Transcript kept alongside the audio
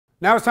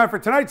Now it's time for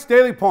tonight's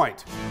Daily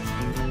Point.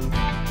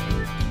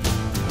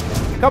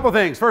 Couple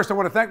things. First, I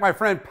want to thank my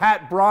friend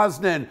Pat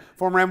Brosnan,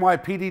 former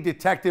NYPD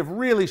detective,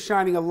 really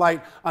shining a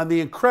light on the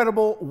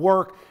incredible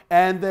work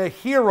and the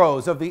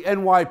heroes of the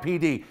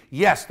NYPD.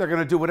 Yes, they're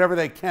going to do whatever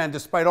they can,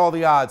 despite all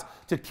the odds,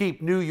 to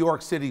keep New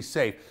York City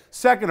safe.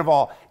 Second of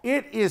all,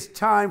 it is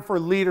time for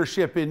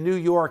leadership in New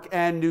York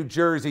and New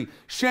Jersey.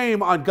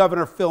 Shame on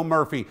Governor Phil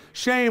Murphy.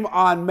 Shame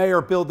on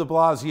Mayor Bill de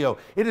Blasio.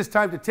 It is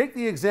time to take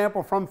the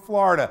example from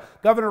Florida.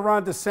 Governor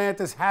Ron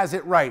DeSantis has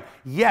it right.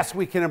 Yes,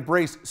 we can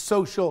embrace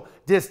social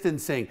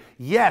distancing.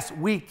 Yes,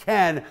 we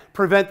can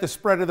prevent the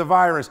spread of the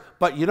virus.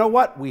 But you know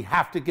what? We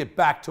have to get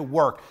back to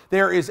work.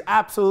 There is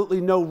absolutely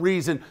no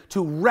reason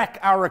to wreck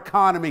our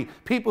economy.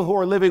 People who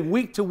are living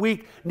week to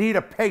week need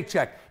a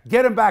paycheck.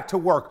 Get them back to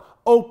work.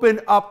 Open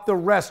up the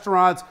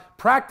restaurants.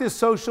 Practice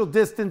social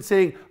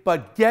distancing,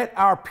 but get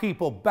our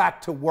people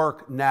back to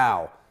work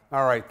now.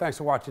 All right, thanks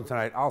for watching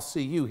tonight. I'll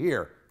see you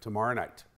here tomorrow night.